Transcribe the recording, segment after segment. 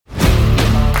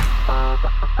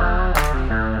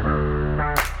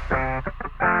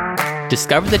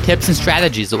Discover the tips and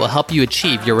strategies that will help you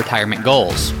achieve your retirement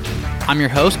goals. I'm your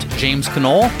host, James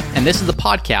Knoll, and this is the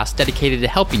podcast dedicated to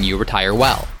helping you retire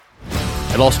well.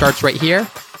 It all starts right here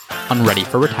on Ready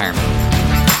for Retirement.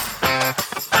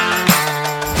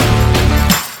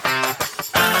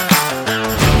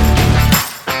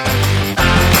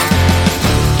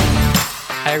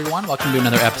 Hi everyone, welcome to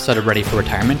another episode of Ready for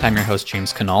Retirement. I'm your host,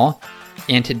 James Knoll,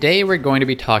 and today we're going to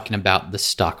be talking about the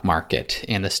stock market,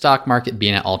 and the stock market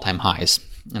being at all-time highs.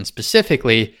 And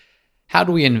specifically, how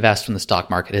do we invest when the stock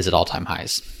market is at all-time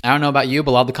highs? I don't know about you,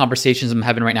 but a lot of the conversations I'm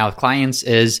having right now with clients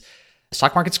is the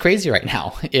stock market's crazy right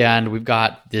now. And we've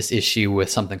got this issue with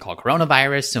something called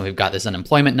coronavirus, and we've got this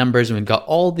unemployment numbers, and we've got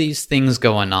all these things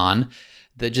going on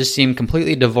that just seem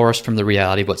completely divorced from the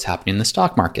reality of what's happening in the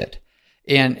stock market.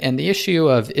 And the issue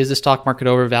of, is the stock market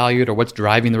overvalued or what's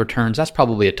driving the returns, that's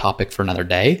probably a topic for another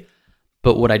day.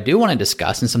 But what I do want to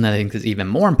discuss, and something I think is even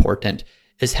more important,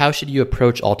 is how should you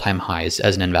approach all-time highs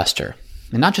as an investor?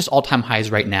 And not just all-time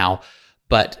highs right now,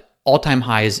 but all-time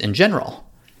highs in general.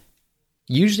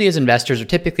 Usually as investors, or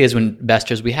typically as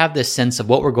investors, we have this sense of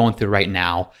what we're going through right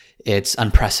now. It's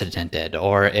unprecedented,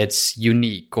 or it's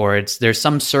unique, or there's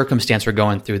some circumstance we're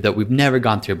going through that we've never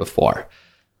gone through before.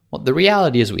 Well, the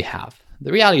reality is we have.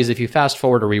 The reality is if you fast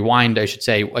forward or rewind, I should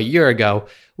say, a year ago,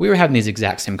 we were having these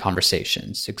exact same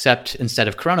conversations, except instead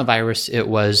of coronavirus, it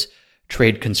was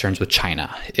trade concerns with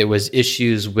China. It was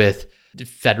issues with the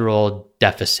federal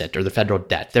deficit or the federal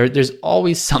debt. There's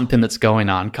always something that's going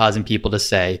on causing people to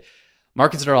say,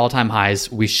 markets are all-time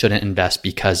highs, we shouldn't invest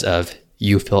because of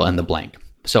you fill in the blank.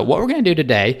 So what we're going to do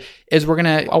today is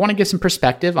I want to give some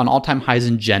perspective on all-time highs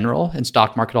in general and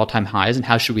stock market all-time highs and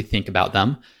how should we think about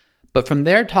them. But from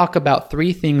there, talk about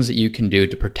 3 things that you can do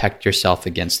to protect yourself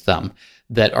against them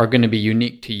that are going to be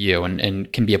unique to you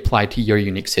and can be applied to your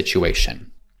unique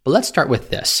situation. But let's start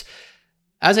with this.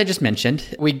 As I just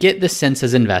mentioned, we get the sense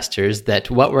as investors that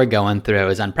what we're going through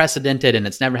is unprecedented and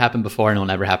it's never happened before and it will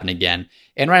never happen again.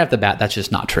 And right off the bat, that's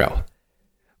just not true.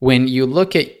 When you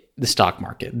look at the stock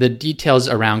market, the details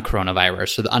around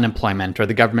coronavirus or the unemployment or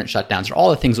the government shutdowns or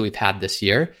all the things that we've had this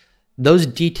year, those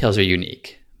details are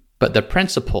unique. But the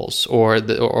principles or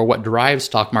what drives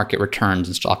stock market returns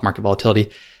and stock market volatility,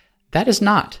 that is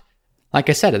not. Like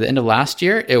I said, at the end of last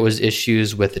year, it was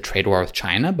issues with the trade war with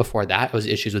China. Before that, it was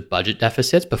issues with budget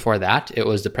deficits. Before that, it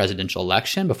was the presidential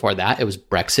election. Before that, it was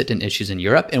Brexit and issues in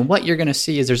Europe. And what you're going to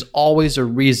see is there's always a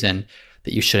reason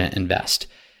that you shouldn't invest.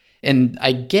 And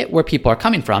I get where people are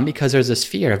coming from because there's this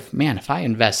fear of, man, if I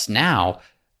invest now,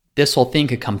 this whole thing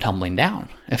could come tumbling down.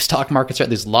 If stock markets are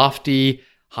at these lofty,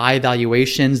 high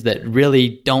valuations that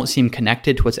really don't seem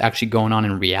connected to what's actually going on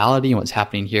in reality and what's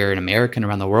happening here in America and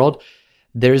around the world,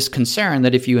 there's concern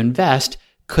that if you invest,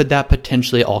 could that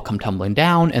potentially all come tumbling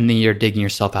down and then you're digging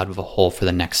yourself out of a hole for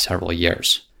the next several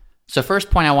years. So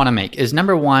first point I want to make is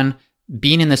number 1,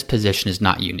 being in this position is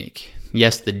not unique.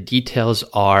 Yes, the details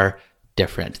are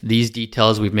different. These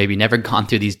details, we've maybe never gone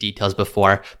through these details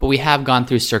before, but we have gone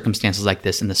through circumstances like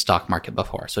this in the stock market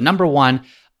before. So number 1,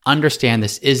 understand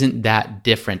this isn't that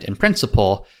different in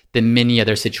principle than many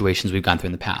other situations we've gone through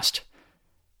in the past.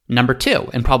 Number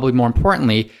 2, and probably more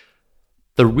importantly,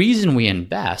 the reason we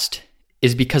invest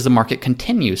is because the market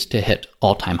continues to hit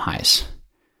all-time highs.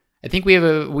 I think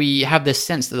we have this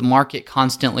sense that the market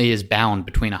constantly is bound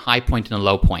between a high point and a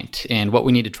low point. And what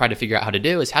we need to try to figure out how to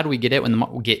do is how do we get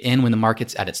in when the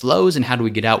market's at its lows and how do we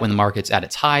get out when the market's at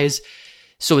its highs?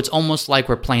 So it's almost like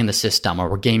we're playing the system or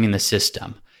we're gaming the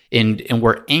system. And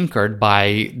we're anchored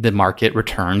by the market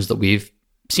returns that we've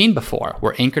seen before.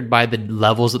 We're anchored by the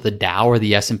levels of the Dow or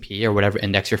the S&P or whatever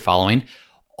index you're following.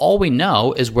 All we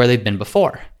know is where they've been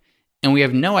before. And we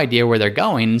have no idea where they're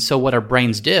going. So what our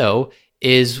brains do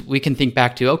is we can think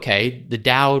back to, okay, the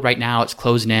Dow right now, it's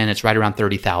closing in, it's right around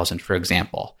 30,000, for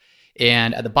example.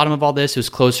 And at the bottom of all this, it was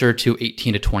closer to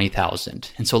 18 to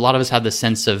 20,000. And so a lot of us have the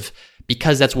sense of,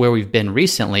 because that's where we've been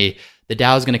recently, the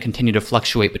Dow is going to continue to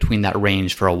fluctuate between that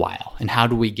range for a while. And how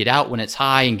do we get out when it's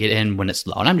high and get in when it's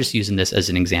low? And I'm just using this as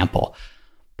an example.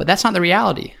 But that's not the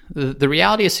reality. The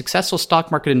reality is successful stock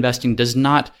market investing does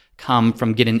not come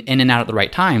from getting in and out at the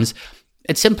right times.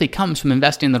 It simply comes from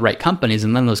investing in the right companies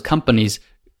and letting those companies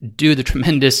do the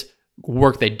tremendous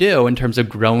work they do in terms of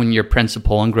growing your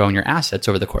principal and growing your assets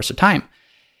over the course of time.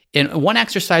 And one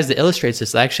exercise that illustrates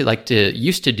this, I actually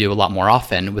used to do a lot more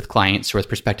often with clients or with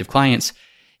prospective clients,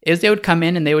 is they would come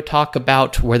in and they would talk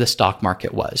about where the stock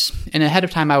market was. And ahead of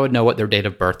time, I would know what their date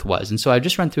of birth was. And so I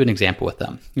just run through an example with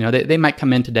them. You know, they might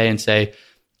come in today and say,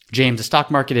 James, the stock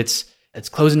market, it's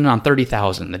closing in on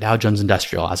 30,000, the Dow Jones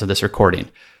Industrial as of this recording.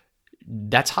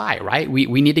 That's high, right? We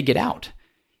need to get out.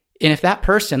 And if that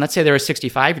person, let's say they're a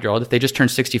 65-year-old, if they just turned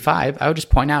 65, I would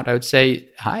just point out, I would say,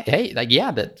 hi, hey, like,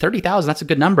 yeah, that 30,000, that's a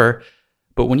good number.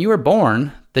 But when you were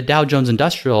born, the Dow Jones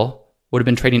Industrial would have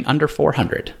been trading under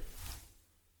 400.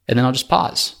 And then I'll just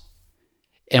pause.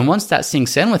 And once that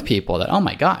sinks in with people that, oh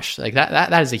my gosh, like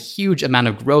that is a huge amount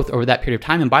of growth over that period of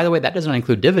time. And by the way, that does not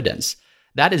include dividends.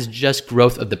 That is just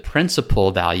growth of the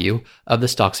principal value of the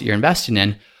stocks that you're investing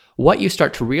in. What you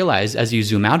start to realize as you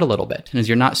zoom out a little bit, and as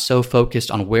you're not so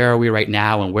focused on where are we right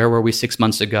now and where were we 6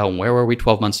 months ago and where were we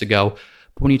 12 months ago,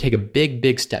 but when you take a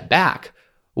big step back,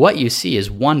 what you see is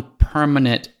one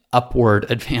permanent upward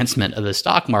advancement of the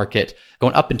stock market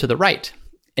going up and to the right.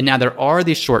 And now there are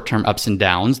these short-term ups and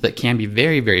downs that can be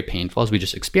very painful, as we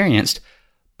just experienced,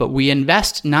 but we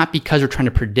invest not because we're trying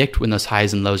to predict when those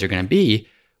highs and lows are going to be.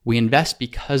 We invest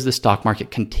because the stock market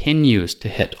continues to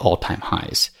hit all-time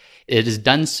highs. It has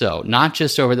done so not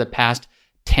just over the past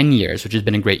 10 years, which has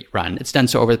been a great run. It's done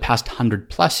so over the past 100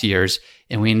 plus years,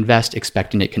 and we invest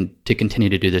expecting it to continue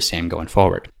to do the same going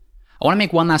forward. I want to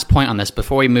make one last point on this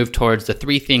before we move towards the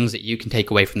 3 things that you can take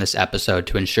away from this episode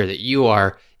to ensure that you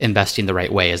are investing the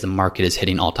right way as the market is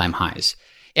hitting all-time highs.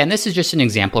 And this is just an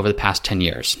example over the past 10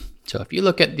 years. So if you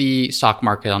look at the stock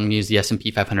market, I'm going to use the S&P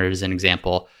 500 as an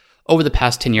example. Over the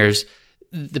past 10 years,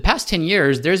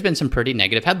 there's been some pretty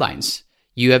negative headlines.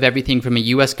 You have everything from a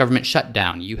U.S. government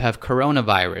shutdown. You have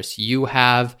coronavirus. You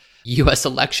have U.S.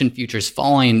 election futures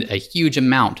falling a huge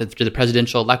amount after the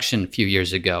presidential election a few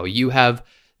years ago. You have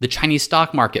the Chinese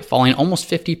stock market falling almost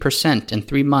 50% in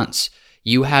 3 months.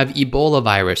 You have Ebola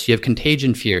virus. You have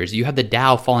contagion fears. You have the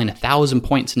Dow falling 1,000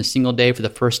 points in a single day for the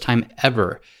first time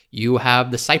ever. You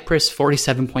have the Cyprus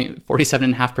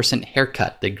 47.5%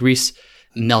 haircut, the Greece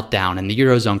meltdown, and the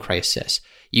Eurozone crisis.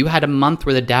 You had a month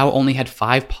where the Dow only had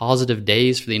 5 positive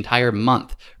days for the entire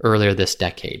month earlier this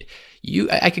decade.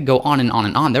 I could go on and on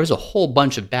and on. There was a whole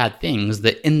bunch of bad things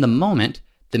that in the moment,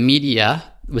 the media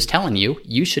was telling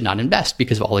you should not invest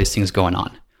because of all these things going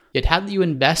on. Yet had you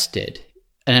invested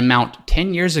an amount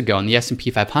 10 years ago in the S&P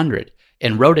 500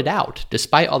 and wrote it out,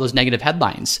 despite all those negative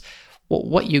headlines, well,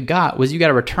 what you got was you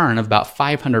got a return of about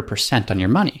 500% on your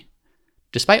money.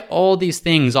 Despite all these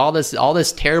things, all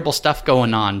this terrible stuff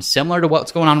going on, similar to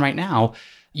what's going on right now,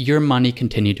 your money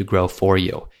continued to grow for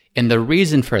you. And the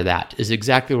reason for that is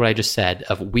exactly what I just said,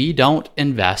 of we don't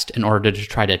invest in order to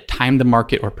try to time the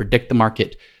market or predict the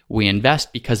market. We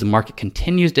invest because the market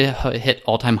continues to hit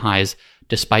all-time highs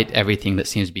despite everything that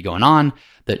seems to be going on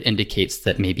that indicates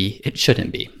that maybe it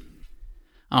shouldn't be.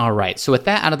 All right, so with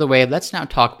that out of the way, let's now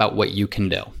talk about what you can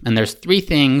do. And there's 3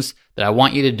 things that I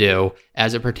want you to do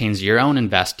as it pertains to your own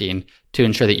investing to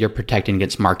ensure that you're protecting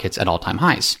against markets at all-time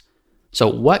highs. So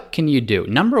what can you do?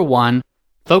 Number 1,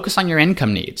 focus on your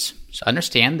income needs. So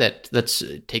understand that, let's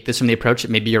take this from the approach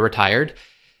that maybe you're retired.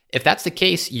 If that's the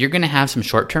case, you're going to have some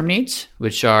short-term needs,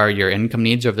 which are your income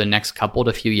needs over the next couple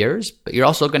to few years, but you're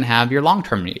also going to have your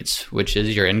long-term needs, which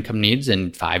is your income needs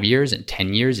in 5 years and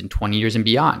 10 years and 20 years and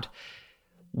beyond.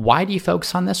 Why do you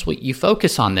focus on this? Well, you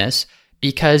focus on this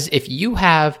because if you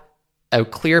have a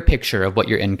clear picture of what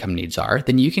your income needs are,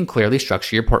 then you can clearly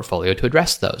structure your portfolio to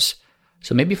address those.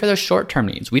 So maybe for those short-term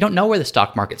needs, we don't know where the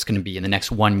stock market's going to be in the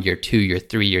next 1 year, 2 year,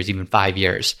 3 years, even 5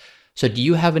 years. So do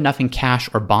you have enough in cash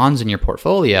or bonds in your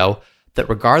portfolio that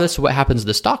regardless of what happens to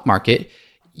the stock market,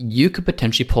 you could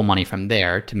potentially pull money from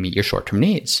there to meet your short-term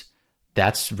needs?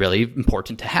 That's really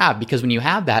important to have because when you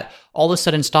have that, all of a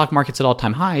sudden stock markets at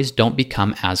all-time highs don't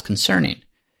become as concerning.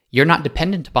 You're not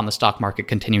dependent upon the stock market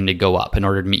continuing to go up in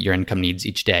order to meet your income needs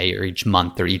each day or each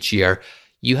month or each year.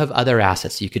 You have other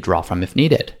assets you could draw from if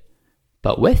needed.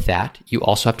 But with that, you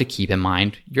also have to keep in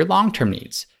mind your long-term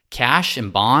needs. Cash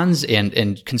and bonds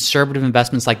and conservative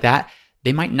investments like that,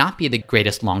 they might not be the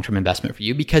greatest long-term investment for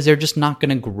you because they're just not going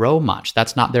to grow much.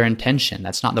 That's not their intention.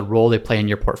 That's not the role they play in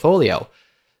your portfolio.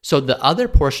 So the other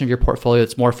portion of your portfolio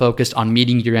that's more focused on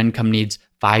meeting your income needs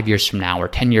 5 years from now or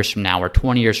 10 years from now or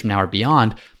 20 years from now or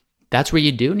beyond, that's where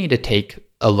you do need to take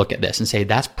a look at this and say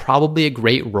that's probably a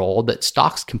great role that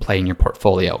stocks can play in your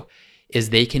portfolio, is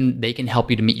they can help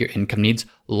you to meet your income needs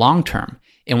long-term.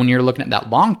 And when you're looking at that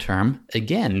long-term,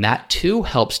 again, that too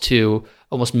helps to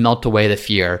almost melt away the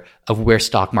fear of where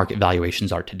stock market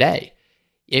valuations are today.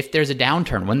 If there's a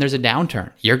downturn, when there's a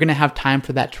downturn, you're going to have time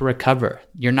for that to recover.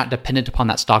 You're not dependent upon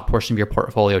that stock portion of your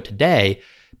portfolio today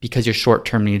because your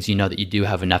short-term needs, you know that you do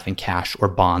have enough in cash or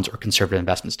bonds or conservative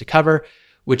investments to cover,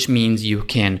 which means you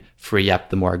can free up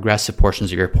the more aggressive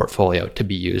portions of your portfolio to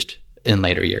be used in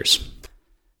later years.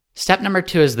 Step number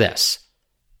 2 is this: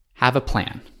 have a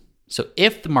plan. So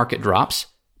if the market drops,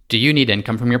 do you need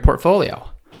income from your portfolio?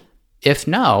 If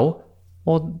no,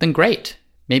 well, then great.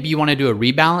 Maybe you want to do a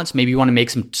rebalance. Maybe you want to make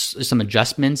some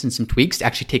adjustments and some tweaks to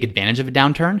actually take advantage of a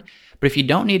downturn. But if you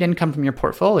don't need income from your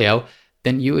portfolio,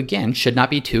 then you, again, should not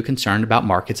be too concerned about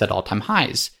markets at all-time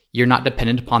highs. You're not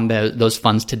dependent upon those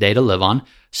funds today to live on,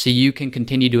 so you can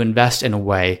continue to invest in a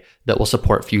way that will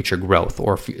support future growth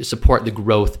or support the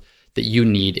growth that you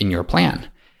need in your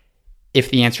plan. If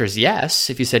the answer is yes,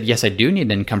 if you said, yes, I do need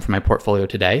income from my portfolio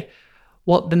today,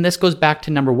 well, then this goes back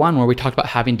to number one, where we talked about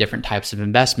having different types of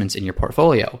investments in your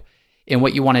portfolio. And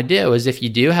what you want to do is, if you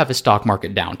do have a stock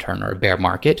market downturn or a bear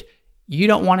market, you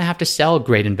don't want to have to sell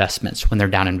great investments when they're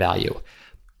down in value.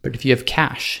 But if you have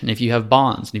cash, and if you have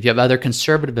bonds, and if you have other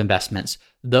conservative investments,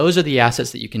 those are the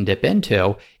assets that you can dip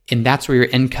into, and that's where your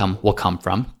income will come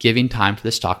from, giving time for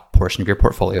the stock portion of your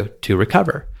portfolio to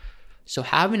recover. So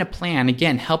having a plan,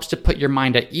 again, helps to put your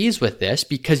mind at ease with this,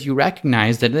 because you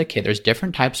recognize that, okay, there's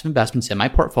different types of investments in my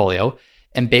portfolio,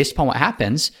 and based upon what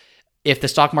happens, if the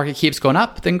stock market keeps going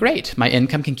up, then great. My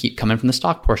income can keep coming from the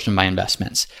stock portion of my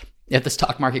investments. If the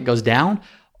stock market goes down,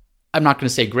 I'm not going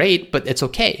to say great, but it's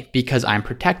okay because I'm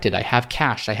protected. I have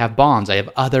cash, I have bonds, I have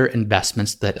other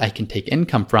investments that I can take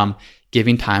income from,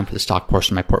 giving time for the stock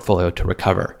portion of my portfolio to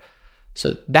recover.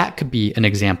 So that could be an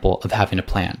example of having a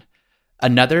plan.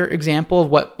 Another example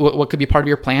of what could be part of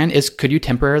your plan is, could you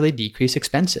temporarily decrease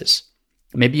expenses?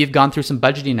 Maybe you've gone through some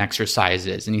budgeting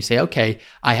exercises and you say, okay,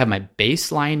 I have my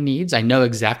baseline needs. I know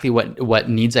exactly what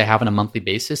needs I have on a monthly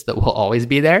basis that will always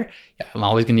be there. I'm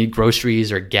always going to need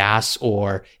groceries or gas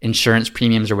or insurance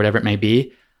premiums or whatever it may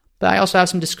be. But I also have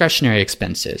some discretionary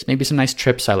expenses, maybe some nice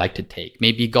trips I like to take,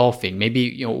 maybe golfing,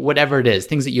 maybe whatever it is,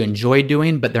 things that you enjoy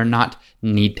doing, but they're not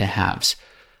need to haves.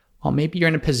 Well, maybe you're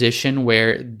in a position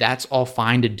where that's all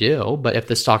fine to do, but if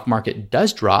the stock market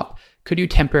does drop, could you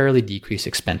temporarily decrease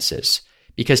expenses?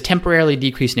 Because temporarily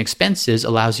decreasing expenses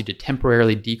allows you to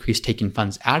temporarily decrease taking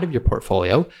funds out of your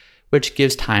portfolio, which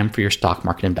gives time for your stock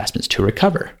market investments to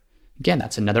recover. Again,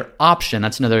 that's another option.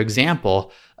 That's another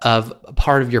example of a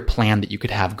part of your plan that you could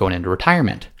have going into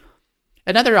retirement.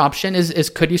 Another option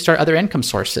is could you start other income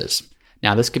sources?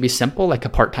 Now, this could be simple, like a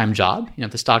part-time job. If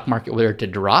the stock market were to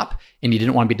drop and you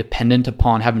didn't want to be dependent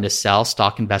upon having to sell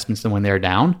stock investments when they're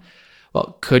down,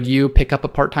 well, could you pick up a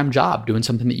part-time job doing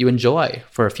something that you enjoy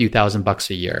for a few $1,000s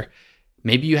a year?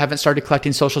 Maybe you haven't started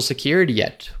collecting Social Security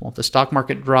yet. Well, if the stock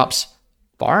market drops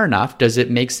far enough, does it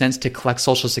make sense to collect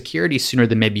Social Security sooner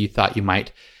than maybe you thought you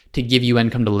might, to give you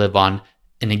income to live on,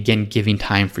 and again, giving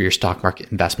time for your stock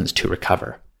market investments to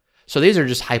recover? So these are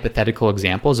just hypothetical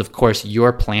examples. Of course,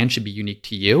 your plan should be unique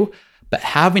to you, but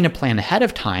having a plan ahead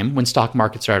of time when stock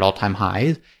markets are at all-time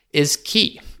highs is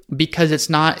key, because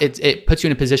it puts you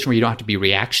in a position where you don't have to be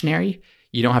reactionary.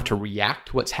 You don't have to react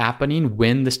to what's happening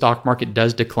when the stock market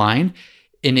does decline.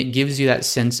 And it gives you that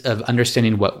sense of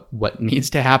understanding what needs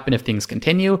to happen if things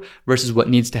continue versus what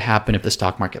needs to happen if the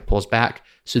stock market pulls back,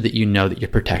 so that you know that you're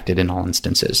protected in all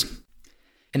instances.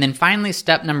 And then finally,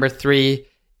 step number 3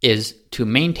 is to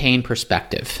maintain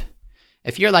perspective.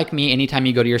 If you're like me, anytime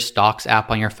you go to your stocks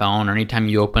app on your phone, or anytime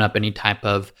you open up any type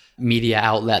of media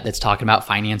outlet that's talking about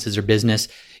finances or business,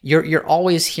 you're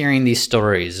always hearing these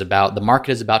stories about the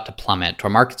market is about to plummet, or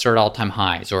markets are at all-time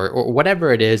highs, or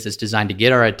whatever it is that's designed to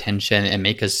get our attention and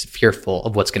make us fearful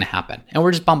of what's going to happen. And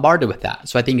we're just bombarded with that.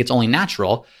 So I think it's only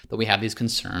natural that we have these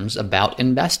concerns about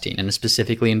investing, and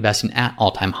specifically investing at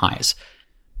all-time highs.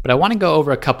 But I want to go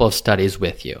over a couple of studies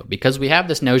with you, because we have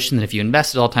this notion that if you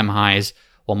invest at all-time highs,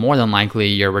 well, more than likely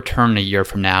your return a year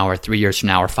from now, or 3 years from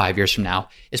now, or 5 years from now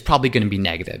is probably going to be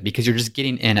negative, because you're just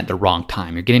getting in at the wrong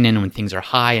time. You're getting in when things are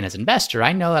high. And as an investor,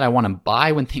 I know that I want to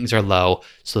buy when things are low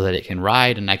so that it can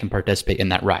ride and I can participate in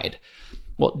that ride.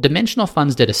 Well, Dimensional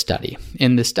Funds did a study,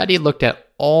 and the study looked at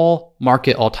all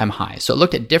market all-time highs. So it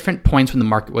looked at different points when the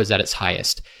market was at its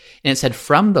highest. And it said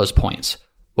from those points,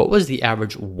 what was the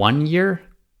average 1 year,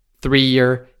 3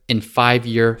 year, and 5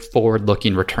 year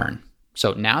forward-looking return?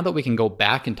 So now that we can go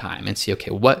back in time and see,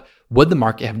 okay, what would the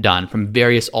market have done from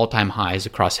various all-time highs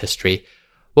across history?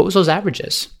 What was those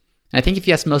averages? And I think if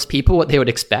you ask most people what they would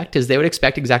expect, is they would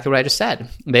expect exactly what I just said.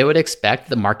 They would expect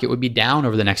the market would be down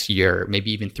over the next year,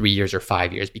 maybe even 3 years or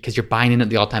 5 years, because you're buying in at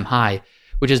the all-time high,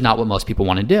 which is not what most people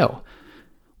want to do.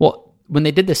 Well, when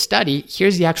they did this study,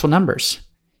 here's the actual numbers.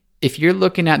 If you're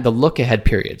looking at the look-ahead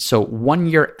period, so 1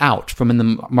 year out from when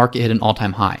the market hit an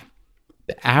all-time high,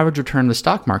 the average return of the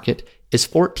stock market is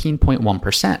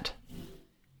 14.1%.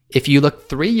 If you look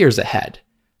 3 years ahead,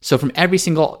 so from every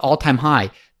single all-time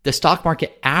high, the stock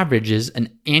market averages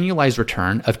an annualized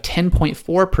return of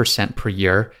 10.4% per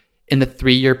year in the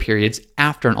 3 year periods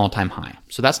after an all-time high.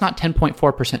 So that's not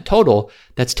 10.4% total,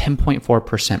 that's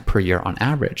 10.4% per year on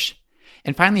average.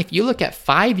 And finally, if you look at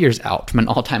 5 years out from an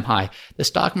all-time high, the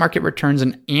stock market returns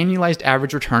an annualized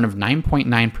average return of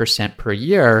 9.9% per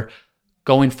year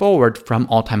going forward from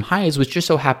all-time highs, which just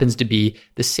so happens to be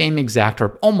the same exact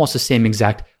or almost the same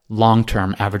exact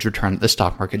long-term average return that the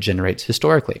stock market generates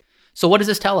historically. So what does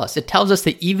this tell us? It tells us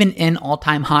that even in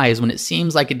all-time highs, when it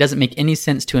seems like it doesn't make any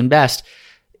sense to invest,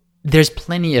 there's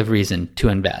plenty of reason to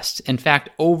invest. In fact,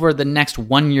 over the next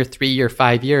 1 year, 3 year,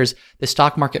 5 years, the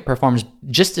stock market performs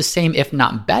just the same, if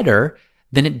not better,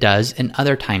 than it does in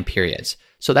other time periods.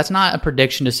 So that's not a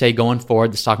prediction to say going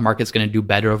forward, the stock market's going to do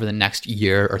better over the next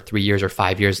year or 3 years or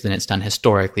 5 years than it's done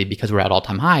historically because we're at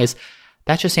all-time highs.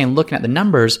 That's just saying, looking at the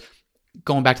numbers,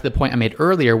 going back to the point I made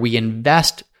earlier, we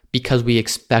invest because we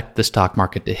expect the stock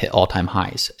market to hit all-time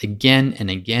highs again and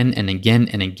again and again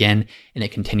and again, and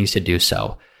it continues to do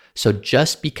so. So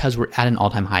just because we're at an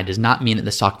all-time high does not mean that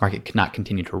the stock market cannot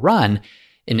continue to run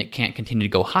and it can't continue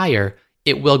to go higher.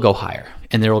 It will go higher,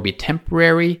 and there will be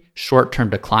temporary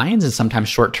short-term declines, and sometimes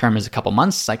short-term is a couple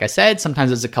months, like I said,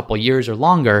 sometimes it's a couple years or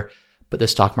longer, but the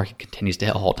stock market continues to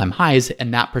hit all-time highs,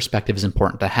 and that perspective is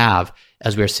important to have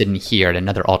as we're sitting here at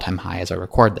another all-time high as I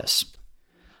record this.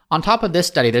 On top of this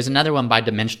study, there's another one by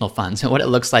Dimensional Funds. And what it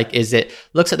looks like is it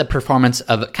looks at the performance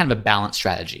of kind of a balanced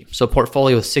strategy. So a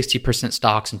portfolio with 60%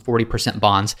 stocks and 40%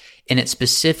 bonds, and it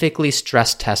specifically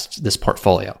stress tests this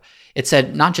portfolio. It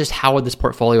said not just how would this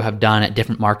portfolio have done at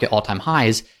different market all-time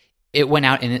highs, it went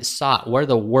out and it sought what are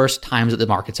the worst times that the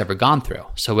market's ever gone through.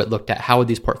 So it looked at how would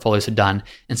these portfolios have done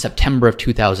in September of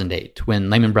 2008 when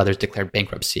Lehman Brothers declared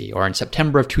bankruptcy, or in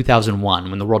September of 2001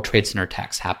 when the World Trade Center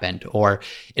attacks happened, or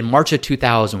in March of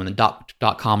 2000 when the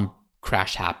dot-com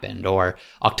crash happened, or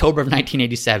October of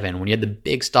 1987 when you had the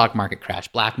big stock market crash,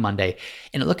 Black Monday.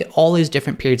 And it looked at all these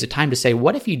different periods of time to say,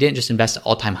 what if you didn't just invest at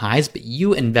all-time highs, but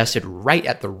you invested right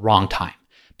at the wrong time,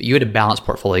 but you had a balanced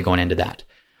portfolio going into that?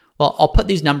 Well, I'll put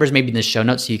these numbers maybe in the show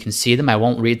notes so you can see them. I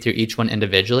won't read through each one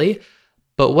individually.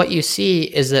 But what you see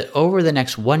is that over the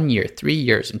next 1 year, 3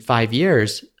 years, and 5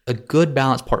 years, a good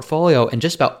balanced portfolio in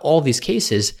just about all these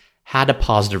cases had a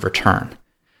positive return.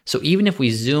 So even if we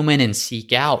zoom in and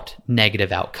seek out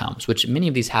negative outcomes, which many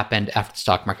of these happened after the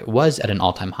stock market was at an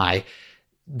all-time high,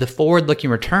 the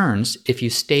forward-looking returns, if you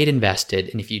stayed invested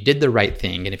and if you did the right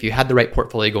thing and if you had the right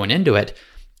portfolio going into it,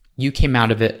 you came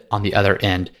out of it on the other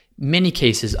end, many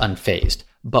cases unfazed.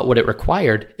 But what it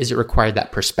required is it required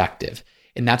that perspective.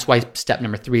 And that's why step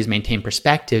number 3 is maintain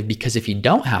perspective, because if you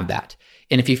don't have that,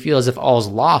 and if you feel as if all is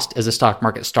lost as the stock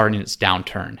market starting its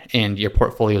downturn and your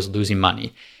portfolio is losing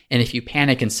money, and if you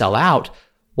panic and sell out,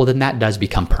 well, then that does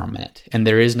become permanent. And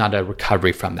there is not a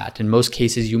recovery from that. In most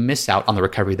cases, you miss out on the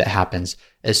recovery that happens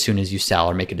as soon as you sell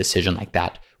or make a decision like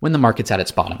that when the market's at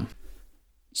its bottom.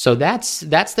 So that's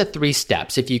the 3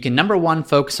 steps. If you can, number 1,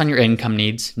 focus on your income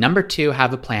needs. Number 2,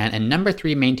 have a plan. And number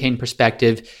 3, maintain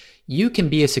perspective. You can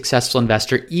be a successful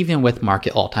investor even with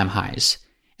market all-time highs.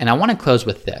 And I want to close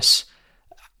with this.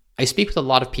 I speak with a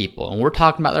lot of people, and we're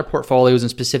talking about their portfolios and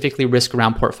specifically risk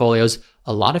around portfolios.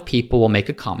 A lot of people will make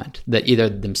a comment that either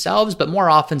themselves, but more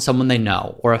often someone they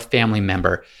know or a family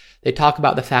member, they talk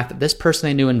about the fact that this person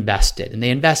they knew invested, and they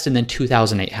invested and then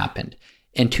 2008 happened.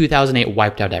 And 2008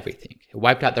 wiped out everything. It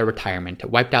wiped out their retirement.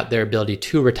 It wiped out their ability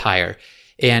to retire.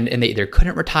 And they either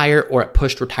couldn't retire or it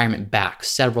pushed retirement back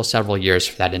several years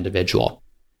for that individual.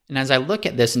 And as I look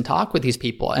at this and talk with these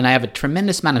people, and I have a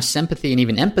tremendous amount of sympathy and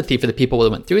even empathy for the people that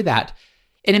went through that.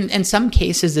 And in some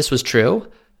cases, this was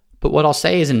true. But what I'll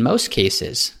say is in most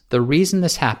cases, the reason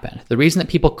this happened, the reason that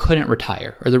people couldn't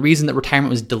retire, or the reason that retirement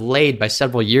was delayed by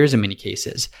several years in many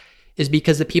cases, is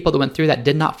because the people that went through that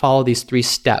did not follow these 3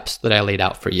 steps that I laid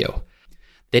out for you.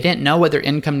 They didn't know what their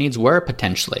income needs were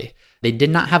potentially. They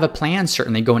did not have a plan,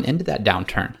 certainly, going into that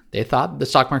downturn. They thought the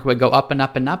stock market would go up and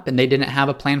up and up, and they didn't have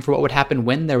a plan for what would happen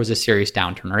when there was a serious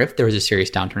downturn, or if there was a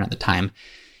serious downturn at the time.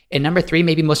 And number 3,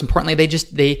 maybe most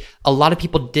importantly, a lot of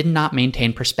people did not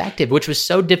maintain perspective, which was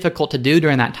so difficult to do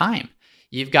during that time.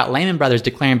 You've got Lehman Brothers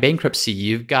declaring bankruptcy.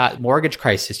 You've got mortgage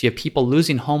crisis. You have people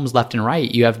losing homes left and right.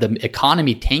 You have the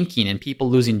economy tanking and people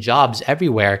losing jobs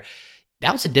everywhere.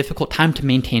 That was a difficult time to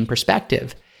maintain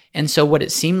perspective. And so what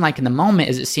it seemed like in the moment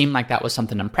is it seemed like that was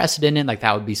something unprecedented, like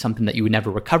that would be something that you would never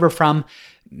recover from.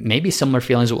 Maybe similar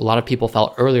feelings what a lot of people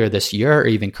felt earlier this year or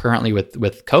even currently with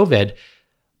COVID.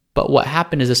 But what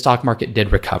happened is the stock market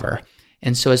did recover.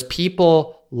 And so as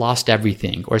people lost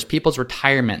everything, or as people's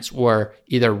retirements were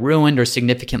either ruined or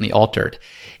significantly altered,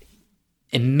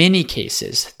 in many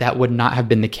cases, that would not have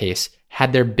been the case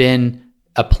had there been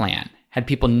a plan, had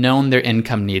people known their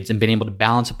income needs and been able to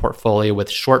balance a portfolio with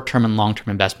short-term and long-term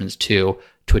investments to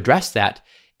address that.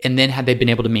 And then had they been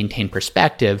able to maintain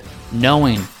perspective,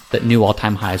 knowing that new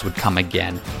all-time highs would come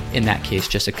again, in that case,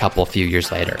 just a few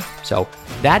years later. So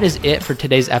that is it for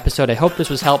today's episode. I hope this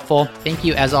was helpful. Thank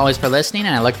you as always for listening,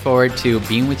 and I look forward to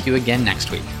being with you again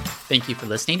next week. Thank you for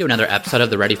listening to another episode of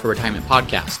the Ready for Retirement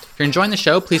podcast. If you're enjoying the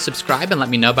show, please subscribe and let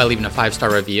me know by leaving a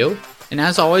 5-star review. And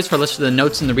as always, for lists of the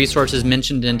notes and the resources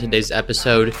mentioned in today's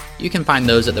episode, you can find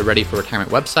those at the Ready for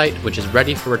Retirement website, which is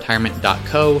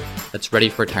readyforretirement.co. That's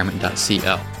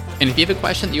readyforretirement.co. And if you have a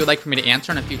question that you would like for me to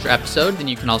answer in a future episode, then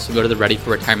you can also go to the Ready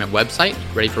for Retirement website,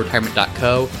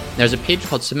 readyforretirement.co. There's a page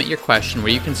called Submit Your Question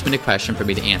where you can submit a question for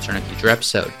me to answer in a future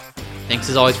episode. Thanks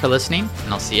as always for listening,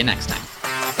 and I'll see you next time.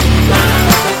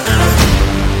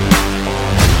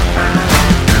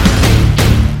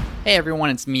 Hey everyone,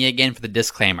 it's me again for the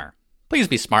disclaimer. Please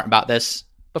be smart about this.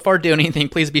 Before doing anything,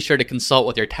 please be sure to consult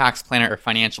with your tax planner or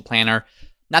financial planner.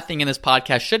 Nothing in this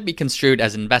podcast should be construed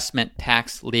as investment,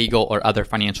 tax, legal, or other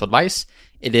financial advice.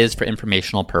 It is for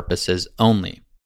informational purposes only.